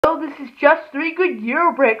this is just 3 Good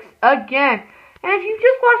Euro Bricks again. And if you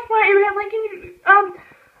just watched my Abraham Lincoln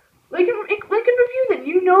review, then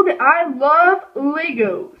you know that I love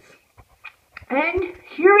Legos. And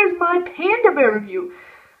here is my Panda Bear review.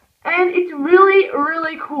 And it's really,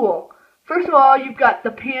 really cool. First of all, you've got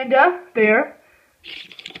the Panda Bear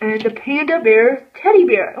and the Panda Bear teddy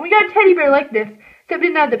bear. And we got a teddy bear like this, except it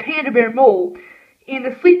didn't have the Panda Bear mold. And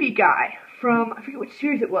the sleepy guy from, I forget which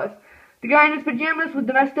series it was. The guy in his pajamas with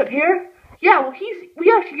the messed up hair. Yeah, well,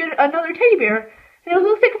 we actually got another teddy bear. And it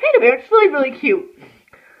looks like a panda bear. It's really, really cute.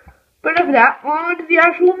 But enough of that. On to the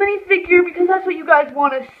actual minifigure, because that's what you guys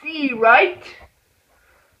want to see, right?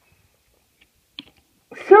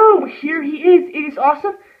 So, here he is. It is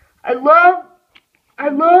awesome. I love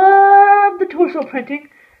the torso printing.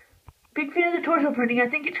 Big fan of the torso printing. I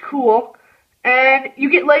think it's cool. And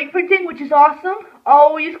you get leg printing, which is awesome.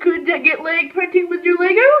 Always good to get leg printing with your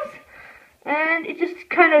Legos. And it just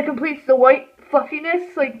kind of completes the white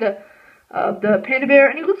fluffiness, like the panda bear.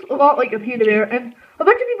 And he looks a lot like a panda bear. And a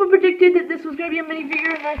bunch of people predicted that this was going to be a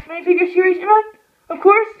minifigure in the next minifigure series. And of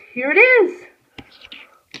course, here it is.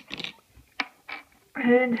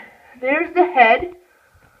 And there's the head.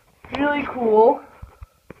 Really cool.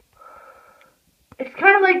 It's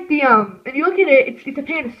kind of like the, if you look at it, it's a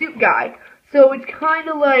panda suit guy. So it's kind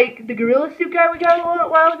of like the gorilla suit guy we got a little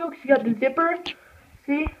while ago, because you got the zipper.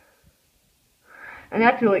 See? And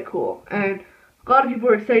that's really cool. And a lot of people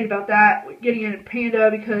were excited about that, getting it in Panda,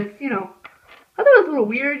 because, you know, I thought it was a little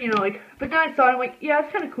weird, you know, like, but then I saw it, I'm like, yeah,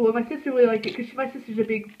 it's kind of cool. My sister really liked it, because my sister's a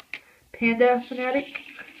big Panda fanatic.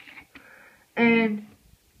 And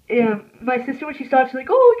my sister, when she saw it, she's like,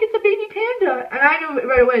 oh, look, it's a baby panda. And I knew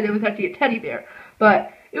right away that it was actually a teddy bear.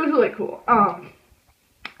 But it was really cool.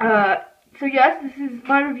 So yes, this is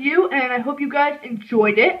my review, and I hope you guys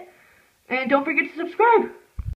enjoyed it. And don't forget to subscribe.